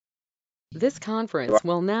This conference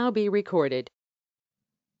will now be recorded.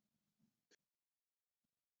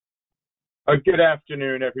 Good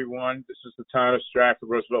afternoon, everyone. This is the Town of Stratford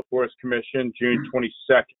Roosevelt Forest Commission, June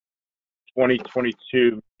 22nd,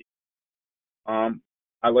 2022.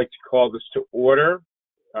 I'd like to call this to order.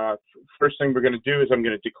 First thing we're going to do is I'm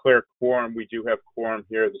going to declare quorum. We do have quorum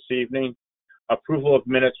here this evening. Approval of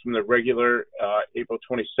minutes from the regular April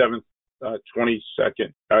 27th, the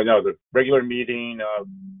regular meeting.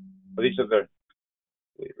 These are the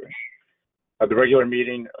regular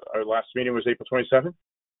meeting. Our last meeting was April 27th.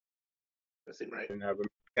 I think right.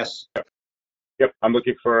 Yes. Yep. I'm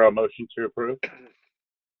looking for a motion to approve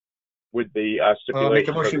with the stipulation. Make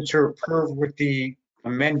a motion to approve with the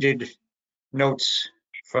amended notes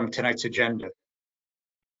from tonight's agenda.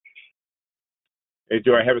 Hey,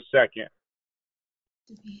 do I have a second?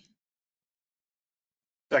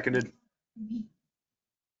 Seconded.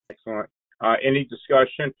 Excellent. Any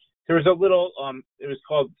discussion? There was a little. It was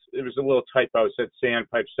a little typo. It said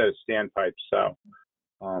sandpipe instead of standpipe. So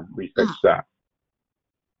we fixed that.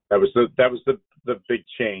 That was the big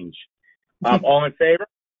change. All in favor?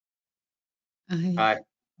 Aye.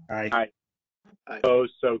 Aye.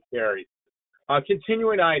 Opposed, so carried.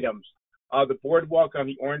 Continuing items. The boardwalk on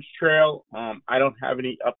the Orange Trail. I don't have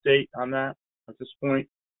any update on that at this point.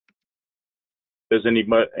 Does any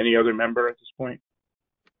other member at this point?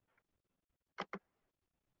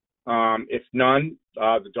 If none,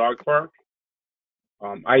 the dog park.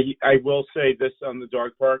 I will say this on the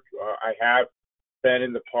dog park. I have been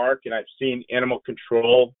in the park and I've seen animal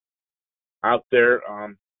control out there.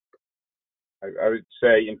 I would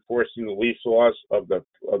say enforcing the leash laws of the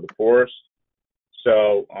forest.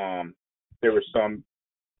 So there were a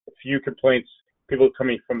few complaints, people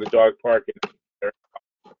coming from the dog park and their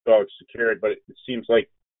dogs secured, but it seems like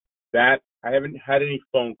that I haven't had any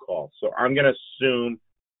phone calls. So I'm going to assume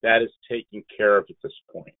that is taken care of at this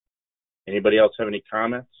point. Anybody else have any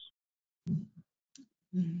comments?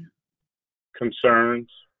 Concerns?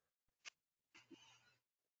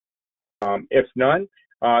 If none,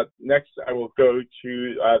 next I will go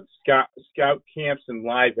to scout camps and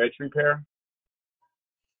live edge repair.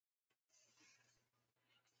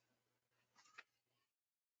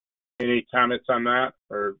 Any comments on that?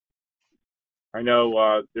 Or I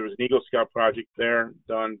know there was an Eagle Scout project there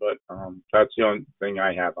done, but that's the only thing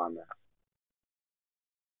I have on that.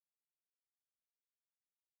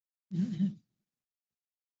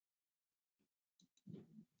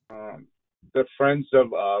 The Friends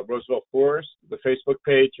of Roosevelt Forest, the Facebook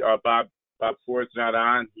page, Bob Ford's not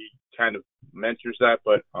on. He kind of mentors that,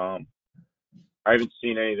 but I haven't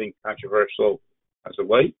seen anything controversial as of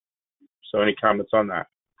late. So any comments on that?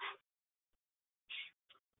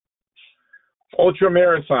 Ultra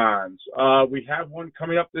marathons. We have one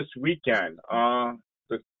coming up this weekend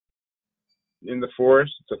in the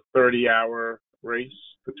forest. It's a 30-hour race,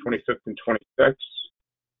 the 25th and 26th.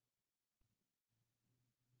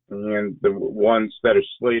 And the ones that are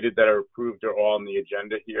slated that are approved are all on the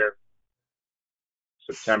agenda here.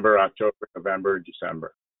 September, October, November,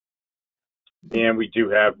 December. And we do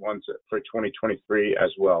have ones for 2023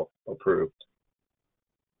 as well approved.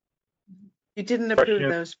 You didn't approve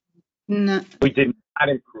those? No. We did not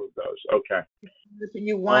approve those. Okay.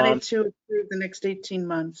 You wanted to approve the next 18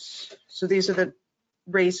 months. So these are the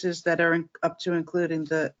races that are up to including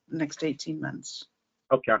the next 18 months.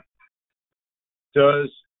 Okay.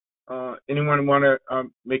 Does anyone want to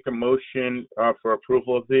make a motion for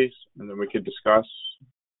approval of these, and then we could discuss?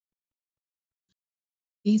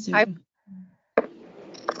 Easier.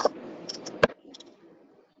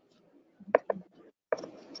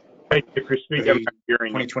 Thank you for speaking. I'm not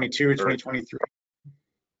hearing 2022, 2023.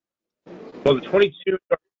 Well, the 22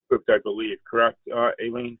 are approved, I believe, correct,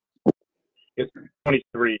 Aileen? It's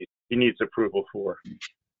 23 he needs approval for.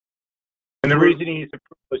 And the reason he needs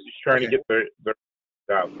approval is he's trying to get the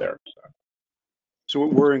out there. So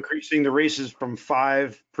we're increasing the races from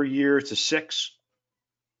 5 per year to 6?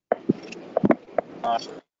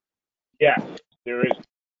 Yeah, there is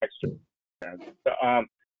extra.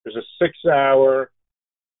 There's a 6-hour.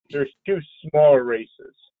 There's 2 smaller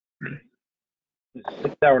races. It's a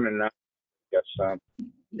 6-hour and a 9. Yes.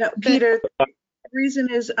 No, Peter, the reason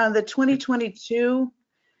is on the 2022,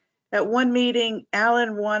 at one meeting,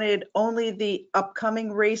 Alan wanted only the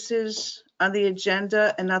upcoming races on the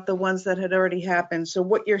agenda and not the ones that had already happened. So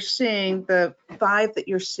what you're seeing, the 5 that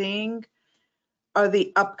you're seeing are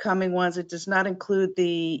the upcoming ones. It does not include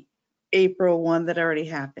the April one that already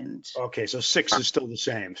happened. Okay, so 6 is still the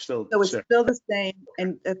same. So it's still the same.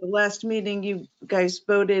 And at the last meeting, you guys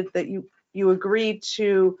voted that you agreed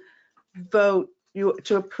to vote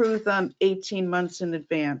to approve them 18 months in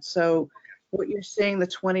advance. So what you're saying, the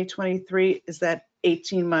 2023 is that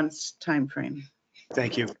 18 months timeframe.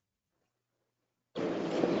 Thank you.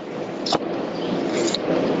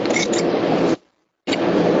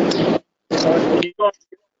 Keep going.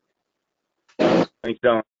 Thanks,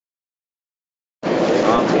 Dylan.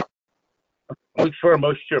 Look for a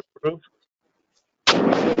motion to approve.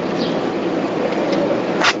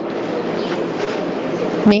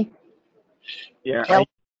 Me? Yeah, Ellen?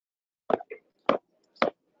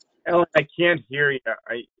 Ellen, I can't hear you.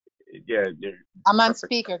 I'm on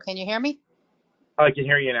speaker. Can you hear me? I can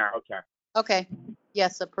hear you now. Okay. Okay.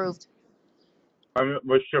 Yes, approved.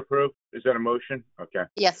 Motion to approve. Is that a motion? Okay.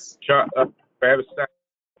 Yes. Do I have a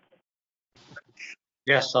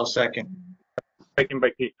Yes, I'll second. second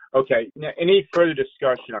by Pete? Okay. Now, any further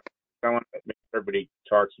discussion? I want to make sure everybody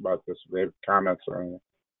talks about this. If they have comments or anything.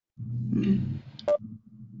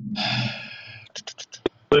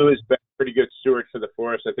 Lou has been a pretty good steward for the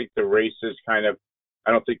forest. I think the races I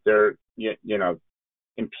don't think they're,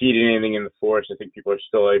 impeding anything in the forest. I think people are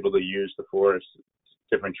still able to use the forest,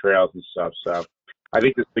 different trails and stuff. So I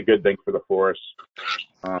think this is a good thing for the forest.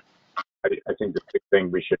 I think the big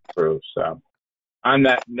thing we should approve. So on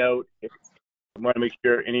that note, I want to make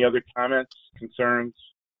sure any other comments, concerns?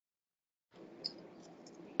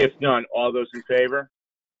 If none, all those in favor?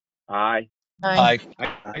 Aye. Aye.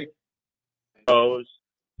 Aye. Opposed?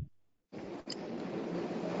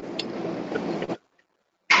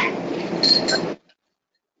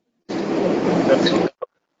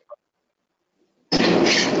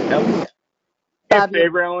 Ellen, Bob, in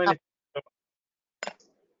favor, Ellen?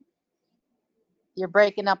 you're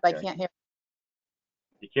breaking up. I Okay. can't hear.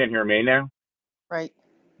 You can't hear me now? Right.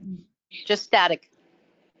 Just static.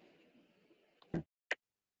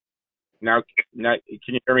 Now, can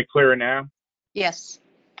you hear me clearer now? Yes.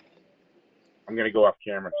 I'm going to go off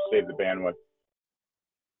camera to save the bandwidth.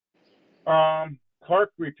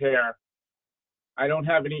 Park repair. I don't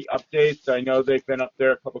have any updates. I know they've been up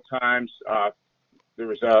there a couple times. There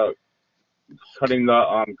was cutting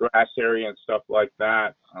the grass area and stuff like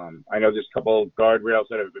that. I know there's a couple of guardrails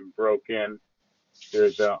that have been broken.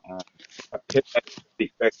 There's a pit that needs to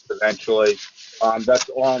be fixed eventually. That's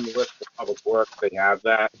all on the list of public works. They have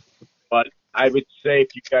that. But I would say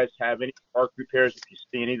if you guys have any park repairs, if you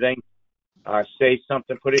see anything, say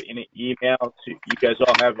something, put it in an email to, you guys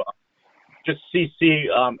all have, just CC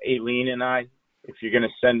Aileen and I, if you're going to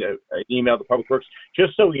send an email to Public Works,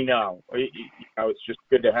 just so we know. It's just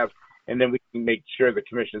good to have, and then we can make sure the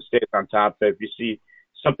commission stays on top of it. If you see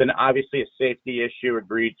something, obviously a safety issue,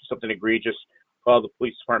 something egregious, call the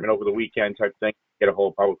police department over the weekend type thing, get a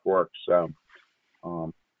hold of Public Works. So,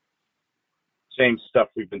 same stuff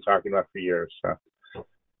we've been talking about for years. So.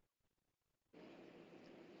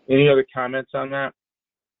 Any other comments on that?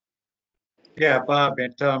 Yeah, Bob,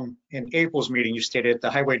 in April's meeting, you stated the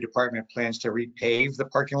highway department plans to repave the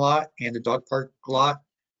parking lot and the dog park lot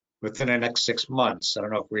within the next 6 months. I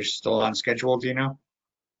don't know if we're still on schedule, do you know?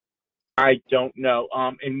 I don't know.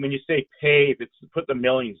 And when you say pave, it's put the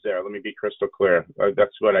millings there. Let me be crystal clear.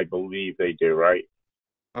 That's what I believe they do, right?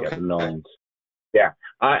 Okay. Yeah, the millings. Yeah,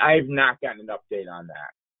 I have not gotten an update on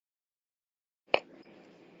that.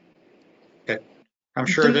 Okay. I'm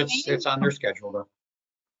sure it's on their schedule though.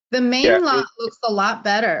 The main Yeah, lot looks a lot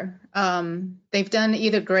better. They've done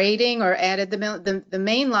either grading or added the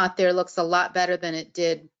main lot there looks a lot better than it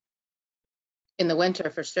did in the winter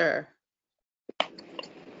for sure.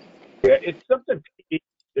 Yeah, it's something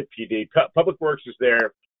PD. Public Works is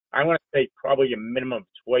there. I want to say probably a minimum of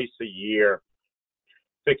twice a year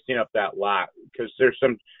fixing up that lot because there's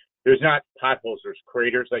not potholes, there's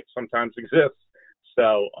craters like sometimes exist.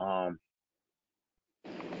 So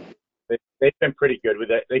they've been pretty good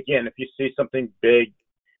with it. Again, if you see something big,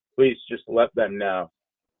 please just let them know.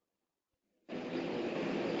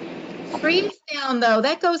 Trees down though,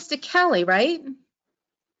 that goes to Kelly, right?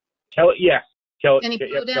 Kelly, yes. Kelly, Any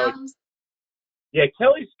blow downs? Yeah,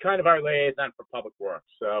 Kelly's kind of our liaison for Public Works.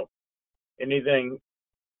 So anything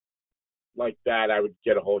like that, I would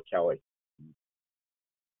get a hold of Kelly.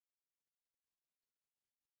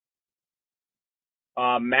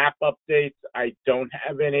 Map updates, I don't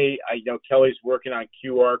have any. I know Kelly's working on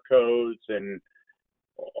QR codes and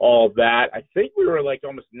all that. I think we were like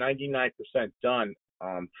almost 99% done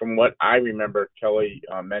from what I remember Kelly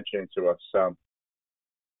mentioning to us. So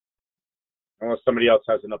unless somebody else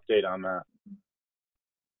has an update on that.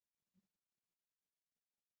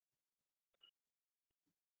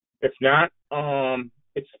 If not,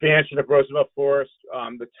 expansion of Roosevelt Forest.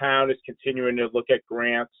 The town is continuing to look at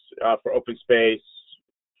grants for open space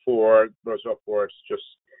for Roosevelt Forest. Just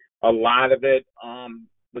a lot of it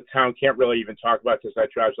the town can't really even talk about because that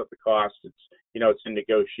drives up the cost. It's, it's in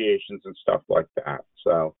negotiations and stuff like that.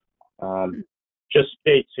 So just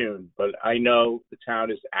stay tuned. But I know the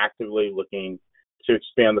town is actively looking to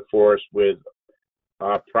expand the forest with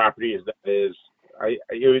properties that is, I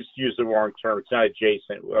always use the wrong term. It's not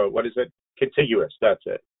adjacent. What is it? Contiguous. That's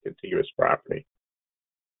it. Contiguous property.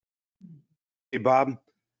 Hey, Bob,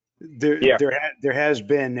 Yeah. there has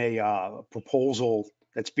been a proposal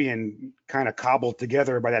that's being kind of cobbled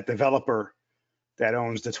together by that developer that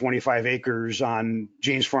owns the 25 acres on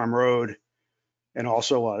James Farm Road, and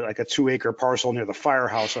also like a 2-acre parcel near the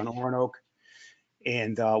firehouse on Oronoke.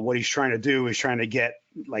 And what he's trying to do is trying to get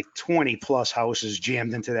like 20 plus houses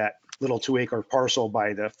jammed into that little 2-acre parcel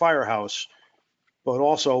by the firehouse, but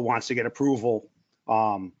also wants to get approval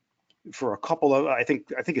for a couple of, I think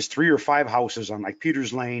it's 3 or 5 houses on like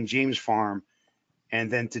Peters Lane, James Farm,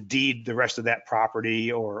 and then to deed the rest of that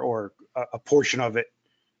property or a portion of it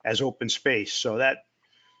as open space. So that,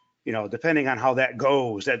 depending on how that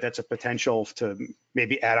goes, that's a potential to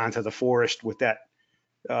maybe add on to the forest with that,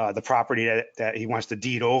 the property that he wants to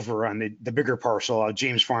deed over on the bigger parcel,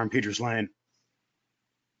 James Farm, Peters Lane.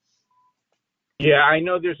 Yeah, I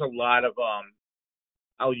know there's a lot of,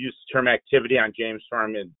 I'll use the term activity on James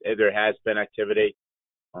Farm, and there has been activity.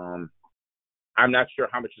 I'm not sure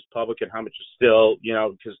how much is public and how much is still,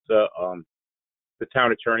 because the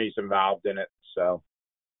town attorney's involved in it. So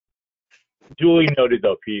duly noted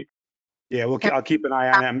though, Pete. Yeah, I'll keep an eye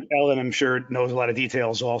on him. Ellen, I'm sure, knows a lot of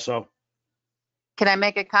details also. Can I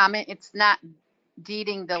make a comment? It's not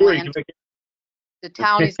deeding the Sure, you land. can make The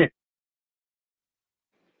town is,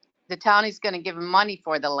 the town is going to give him money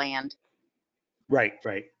for the land. Right.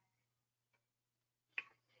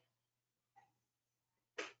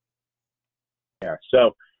 Yeah.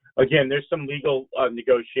 So again, there's some legal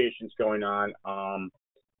negotiations going on.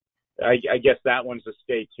 I guess that one's a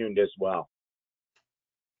stay tuned as well.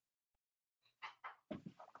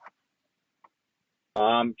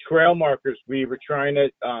 Trail markers, we were trying to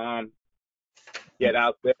get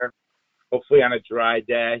out there, hopefully on a dry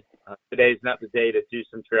day. Today's not the day to do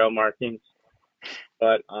some trail markings,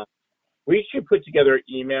 but we should put together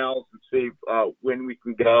emails and see when we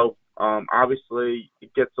can go. Obviously,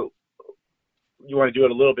 you want to do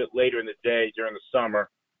it a little bit later in the day during the summer,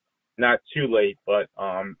 not too late, but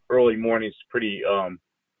early morning's pretty,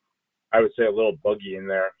 I would say, a little buggy in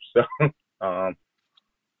there. So,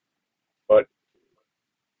 but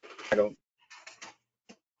I don't,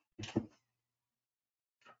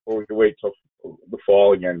 or we can wait till the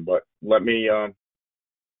fall again. But let me know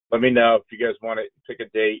if you guys want to pick a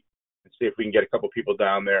date and see if we can get a couple people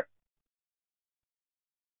down there.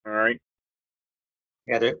 All right.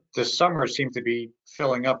 Yeah, the summer seemed to be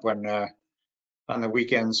filling up on the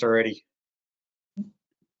weekends already.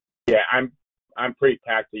 Yeah, I'm pretty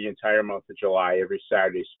packed the entire month of July. Every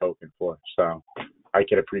Saturday spoken for, so I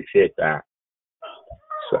can appreciate that.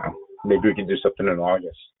 So maybe we can do something in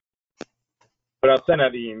August. But I'll send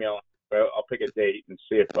out the email. I'll pick a date and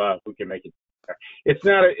see if we can make it. It's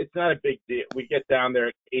not a big deal. We get down there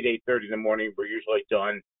at 8:30 in the morning. We're usually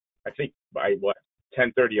done, I think, by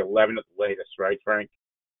 10:30, 11 at the latest, right, Frank?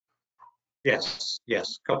 Yes.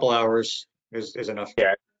 Couple hours is enough.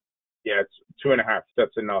 Yeah, it's 2.5.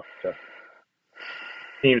 That's enough to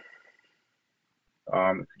teams.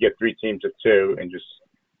 Get 3 teams of 2 and just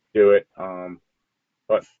do it.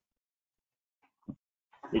 But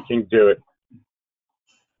we can do it.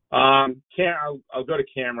 I'll go to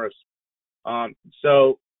cameras.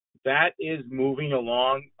 So that is moving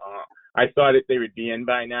along. I thought that they would be in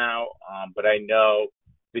by now, but I know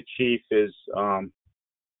the chief is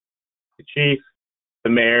the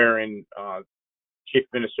mayor, and chief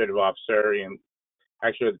administrative officer, and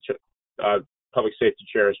actually the public safety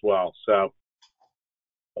chair as well. So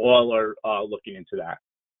all are looking into that.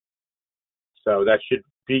 So that should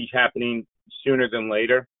be happening sooner than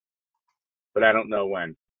later, but I don't know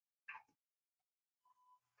when.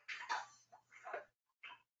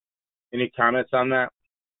 Any comments on that?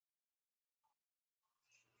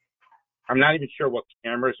 I'm not even sure what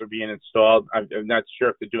cameras are being installed. I'm not sure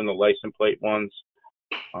if they're doing the license plate ones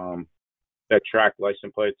that track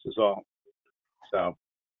license plates is all. So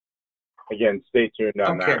again, stay tuned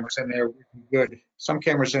on that. Cameras in there would be good. Some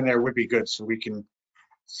cameras in there would be good, so we can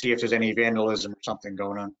see if there's any vandalism or something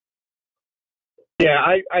going on. Yeah,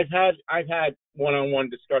 I've had one-on-one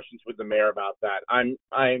discussions with the mayor about that. I'm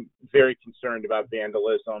very concerned about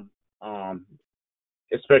vandalism,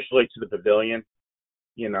 especially to the pavilion,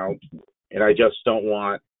 and I just don't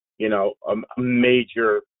want, a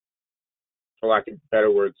major, for lack of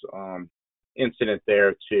better words, incident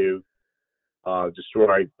there to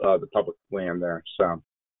destroy the public land there. So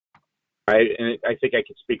I think I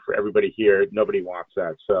can speak for everybody here. Nobody wants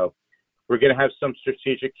that. So we're going to have some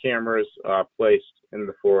strategic cameras placed in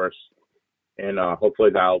the forest, and hopefully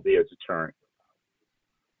that'll be a deterrent.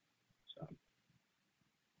 So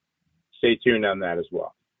stay tuned on that as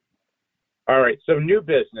well. All right, so new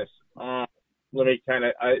business. Let me kind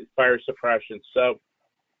of fire suppression. So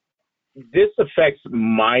this affects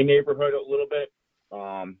my neighborhood a little bit.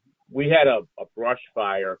 We had a brush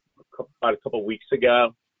fire about a couple of weeks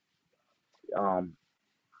ago.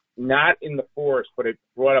 Not in the forest, but it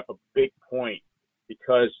brought up a big point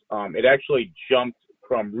because it actually jumped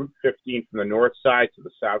from Route 15 from the north side to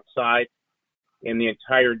the south side, and the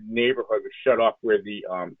entire neighborhood was shut off where the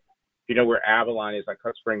you know where Avalon is on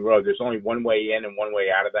Cut Spring Road. There's only one way in and one way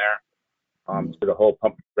out of there to the whole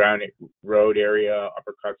Pumpkin Ground Road area,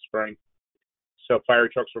 Upper Cut Spring. So fire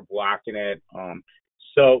trucks were blocking it.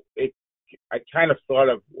 So I kind of thought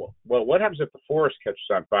of, well, what happens if the forest catches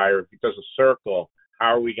on fire? If it does a circle, how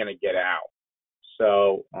are we going to get out?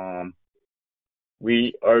 So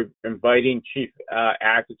we are inviting Chief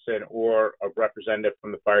Atkinson or a representative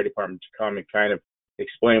from the fire department to come and kind of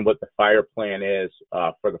explain what the fire plan is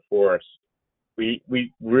for the forest. He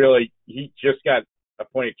just got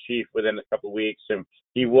appointed chief within a couple of weeks, and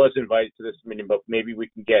he was invited to this meeting, but maybe we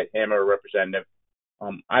can get him or a representative.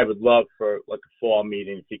 I would love for like a fall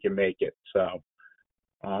meeting if he can make it. So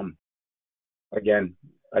again,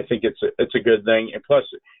 I think it's a good thing, and plus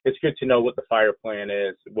it's good to know what the fire plan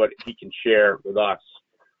is, what he can share with us.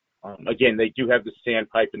 Again, they do have the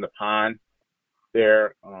standpipe in the pond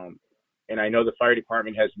there, and I know the fire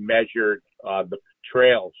department has measured the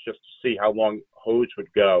trails just to see how long hose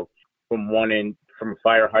would go from from a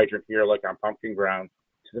fire hydrant here, like on Pumpkin Ground,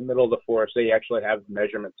 to the middle of the forest. They actually have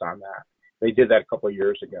measurements on that. They did that a couple of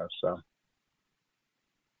years ago. So,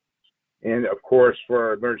 and of course,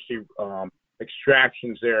 for emergency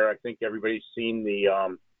extractions there, I think everybody's seen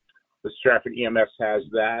the Stratford EMS has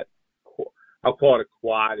that. I'll call it a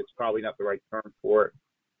quad. It's probably not the right term for it,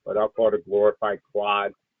 but I'll call it a glorified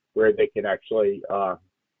quad where they can actually,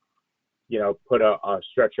 put a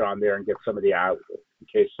stretcher on there and get somebody out in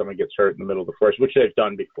case someone gets hurt in the middle of the forest, which they've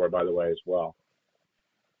done before, by the way, as well.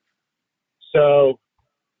 So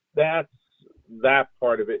that's that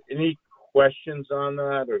part of it. Any questions on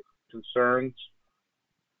that or concerns?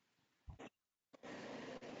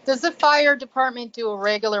 Does the fire department do a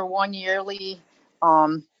regular 1 yearly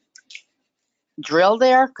drill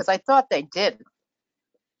there? Because I thought they did.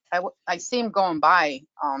 I see them going by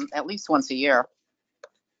at least once a year.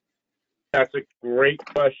 That's a great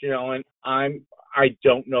question, Ellen. I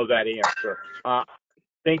don't know that answer. I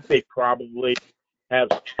think they probably have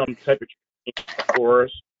some type of training for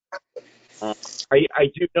us. I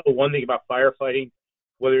do know one thing about firefighting.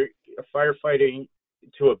 Whether firefighting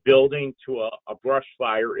to a building to a brush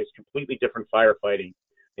fire is completely different firefighting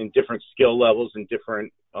in different skill levels and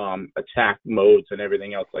different attack modes and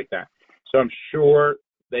everything else like that. So I'm sure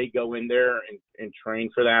they go in there and train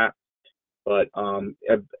for that. But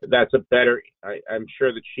that's a better, I'm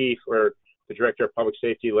sure the chief or the director of public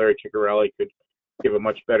safety, Larry Ciccarelli, could give a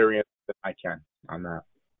much better answer than I can on that.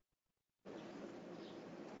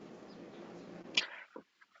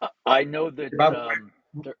 I know that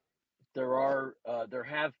there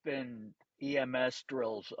have been EMS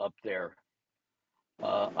drills up there.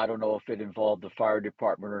 I don't know if it involved the fire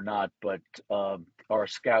department or not, but our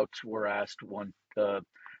scouts were asked a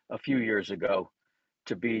few years ago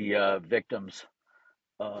to be victims.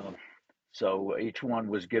 So each one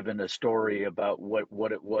was given a story about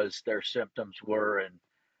what it was their symptoms were and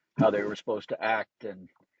how they were supposed to act, and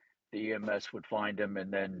the EMS would find them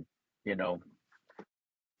and then,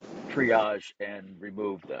 triage and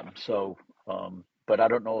remove them. So, but I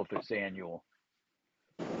don't know if it's annual.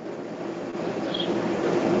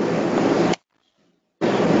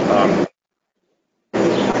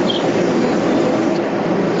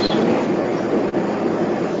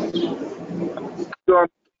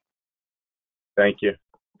 Thank you.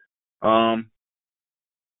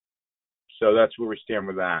 So that's where we stand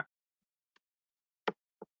with that.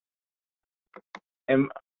 And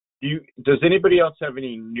does anybody else have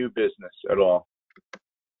any new business at all?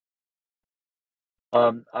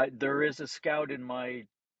 There is a scout in my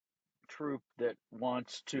troop that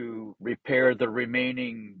wants to repair the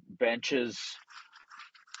remaining benches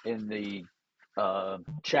in the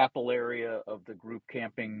chapel area of the group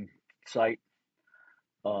camping site.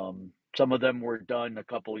 Some of them were done a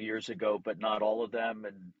couple of years ago, but not all of them.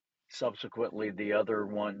 And subsequently, the other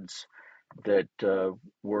ones that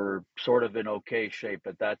were sort of in okay shape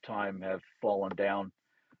at that time have fallen down.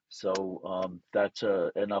 So that's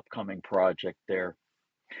an upcoming project there.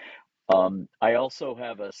 I also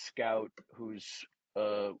have a scout who's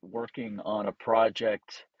working on a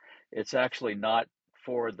project. It's actually not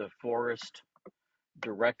for the forest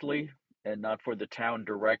directly and not for the town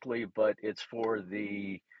directly, but it's for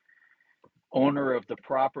the owner of the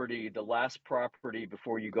property, the last property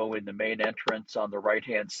before you go in the main entrance on the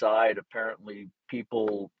right-hand side. Apparently,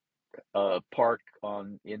 people park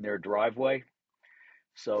in their driveway.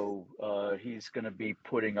 So he's going to be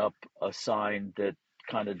putting up a sign that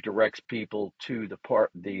kind of directs people to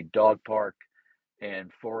the dog park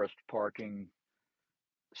and forest parking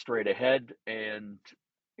straight ahead, and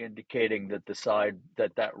indicating that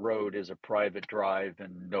that road is a private drive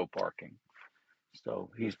and no parking. So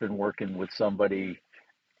he's been working with somebody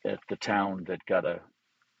at the town that got a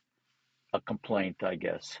complaint, I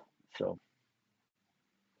guess. So.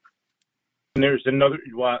 And there's another,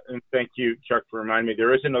 well, and thank you, Chuck, for reminding me.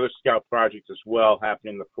 There is another scout project as well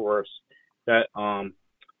happening in the forest that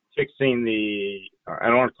fixing I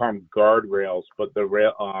don't want to call them guardrails, but the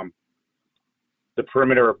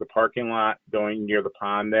perimeter of the parking lot going near the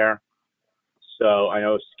pond there. So I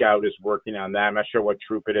know Scout is working on that. I'm not sure what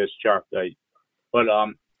troop it is, Chuck, but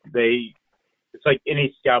it's like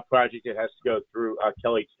any Scout project, it has to go through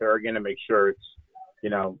Kelly Kerrigan to make sure it's,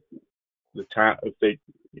 the town, if they,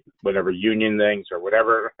 whatever union things or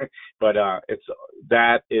whatever, but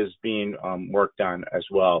that is being worked on as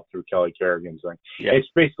well through Kelly Kerrigan's thing. Yeah. It's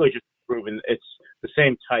basically just proven it's the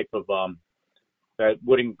same type of that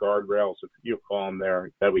wooden guardrails, if you call them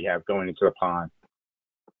there, that we have going into the pond.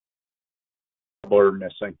 Border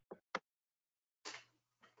missing.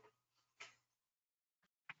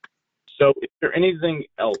 So is there anything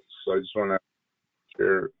else? I just want to make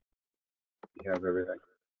sure you have everything.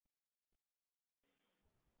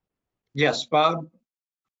 Yes, Bob.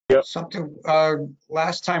 Yep. Something,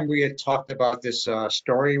 last time we had talked about this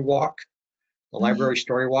story walk, the library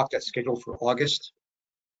story walk that's scheduled for August.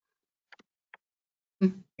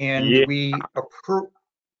 And Yeah. we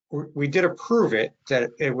did approve it,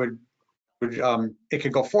 that it it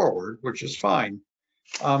could go forward, which is fine.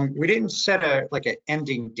 We didn't set an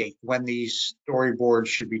ending date when these storyboards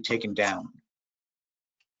should be taken down.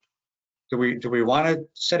 Do we want to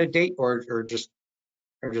set a date or just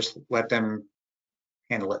let them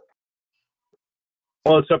handle it?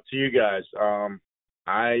 Well, it's up to you guys.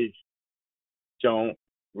 I don't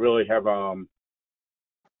really have an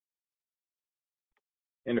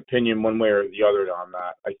opinion one way or the other on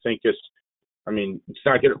that. I think it's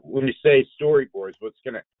not gonna, when you say storyboards,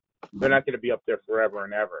 they're not gonna be up there forever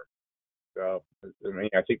and ever. So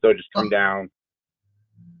I think they'll just come down.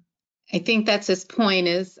 I think that's his point.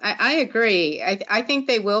 I agree. I think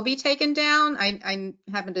they will be taken down. I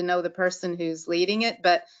happen to know the person who's leading it,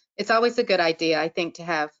 but it's always a good idea, I think, to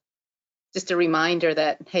have just a reminder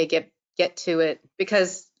that, hey, get to it,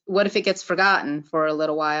 because what if it gets forgotten for a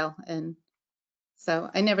little while? And so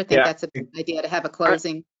I never think that's a good idea to have a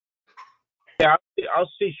closing. Yeah,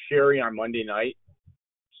 I'll see Sherry on Monday night,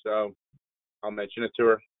 so I'll mention it to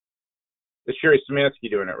her. Is Sherry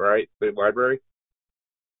Szymanski doing it, right? The library?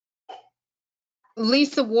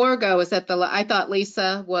 Lisa Wargo is I thought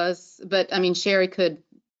Lisa was, but I mean, Sherry could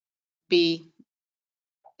be,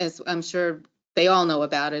 as I'm sure they all know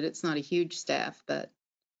about it. It's not a huge staff, but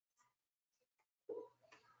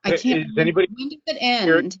I can't. Is anybody? When does it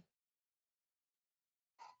end?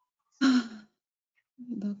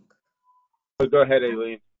 Look. Oh, go ahead,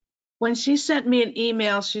 Aileen. When she sent me an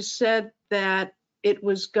email, she said that it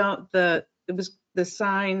was the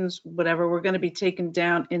signs, whatever, were going to be taken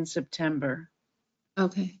down in September.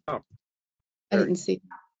 Okay. Oh, I didn't see.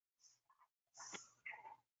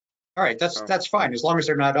 All right, that's fine, as long as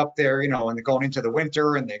they're not up there, and they're going into the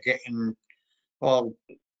winter and they're getting all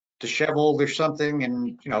disheveled or something,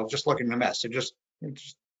 and just looking a mess. So just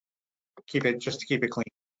keep it clean.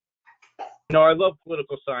 No, I love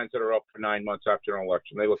political signs that are up for 9 months after an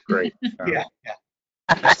election. They look great. Yeah.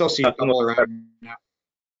 I still see them all around now.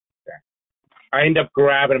 I end up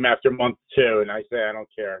grabbing them after month 2, and I say I don't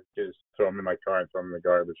care, just throw them in my car and throw them in the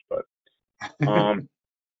garbage. But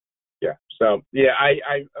yeah. So yeah,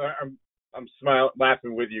 I'm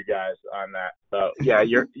laughing with you guys on that. So yeah,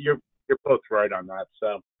 you're both right on that.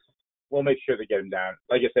 So we'll make sure to get them down.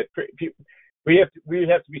 Like I said, we have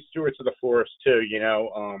to be stewards of the forest too.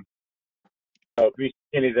 So if we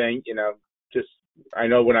see anything, just I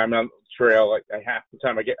know when I'm on the trail, like half the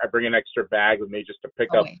time I bring an extra bag with me just to pick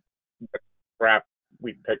up the crap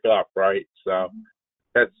we pick up, right? So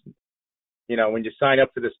that's when you sign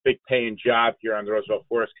up for this big paying job here on the Roosevelt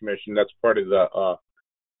Forest Commission, that's part of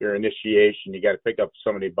your initiation. You got to pick up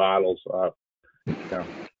so many bottles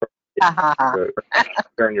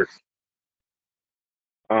during your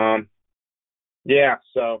Yeah,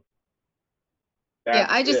 so Yeah,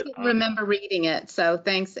 that's I just it. didn't remember reading it. So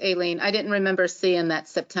thanks, Aileen. I didn't remember seeing that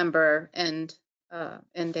September end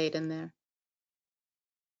date in there.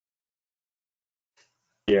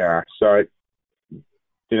 Yeah, so I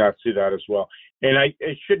did not see that as well. And I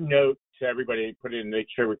should note to everybody, make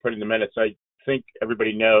sure we put in the minutes. I think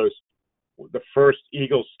everybody knows the first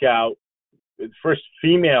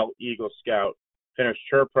female Eagle Scout finished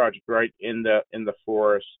her project right in the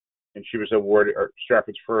forest, and she was awarded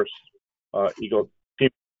Stratford's first female Eagle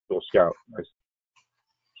Scout.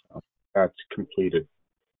 So that's completed.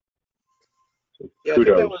 So Yeah,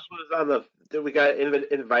 kudos. I think that was on the. Did we got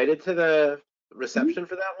invited to the reception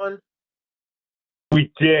for that one?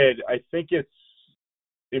 We did. I think it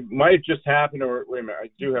might have just happened, or wait a minute, I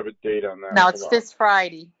do have a date on that. No, it's this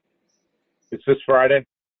Friday, It's this Friday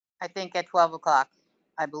I think at 12 o'clock.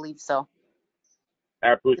 I believe so.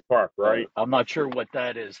 at Booth Park, right? I'm not sure what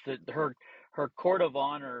that is. Her court of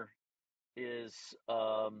honor is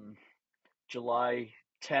July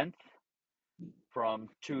 10th from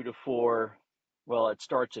 2 to 4. Well, it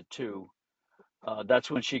starts at 2. That's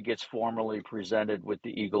when she gets formally presented with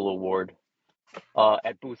the Eagle Award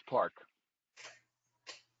at Booth Park.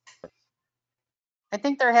 I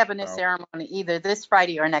think they're having a Wow. ceremony either this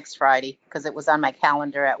Friday or next Friday because it was on my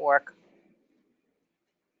calendar at work.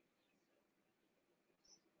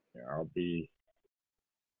 Yeah, I'll be.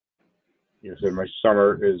 You said my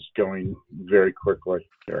summer is going very quickly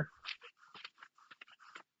here.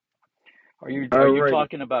 Are you Alrighty.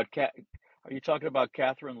 talking about Are you talking about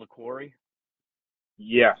Catherine LaCorey?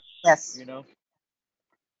 Yes. Yes. You know.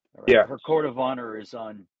 All right. Yeah. Her court of honor is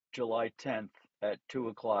on July 10th at 2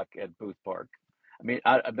 o'clock at Booth Park. I mean,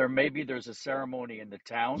 there's a ceremony in the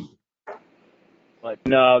town, but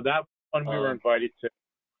No, that one we were invited to.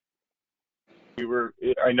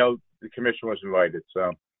 I know the commission was invited,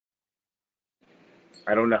 so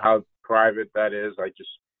I don't know how private that is.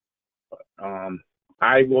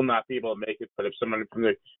 I will not be able to make it, but if someone from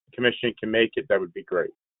the commission can make it, that would be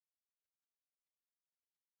great.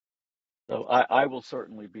 so I will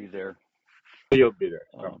certainly be there. You'll be there.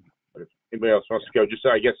 So. But if anybody else wants to go,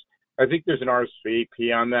 I think there's an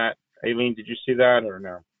RSVP on that. Aileen, did you see that or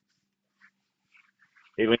no?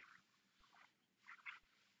 Aileen?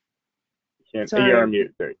 You're on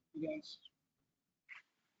mute there.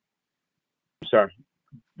 Sorry.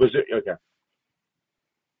 Was it okay?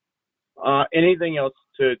 Anything else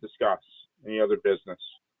to discuss? Any other business?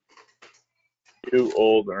 New,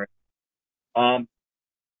 old, or I'm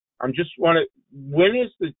just when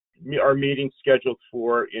is our meeting scheduled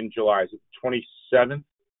for in July? Is it the 27th?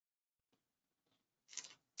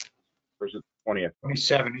 Or is it the 20th?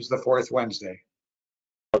 27 is the fourth Wednesday.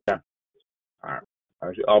 Okay. All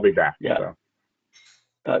right. I'll be back. Yeah.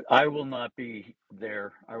 So. I will not be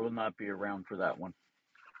there. I will not be around for that one.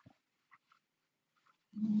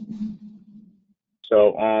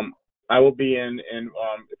 So I will be in, and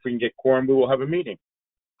if we can get quorum, we will have a meeting.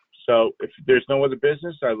 So if there's no other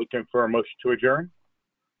business, I'm looking for a motion to adjourn.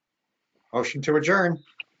 Motion to adjourn.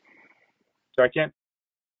 Second.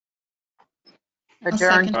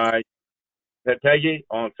 Adjourn. Aye. Peggy,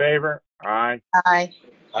 all in favor? Aye. Aye.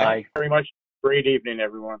 Thank you very much. Great evening,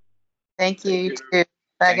 everyone. Thank you. You too.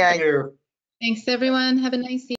 Bye, guys. Thank you. Thanks, everyone. Have a nice evening.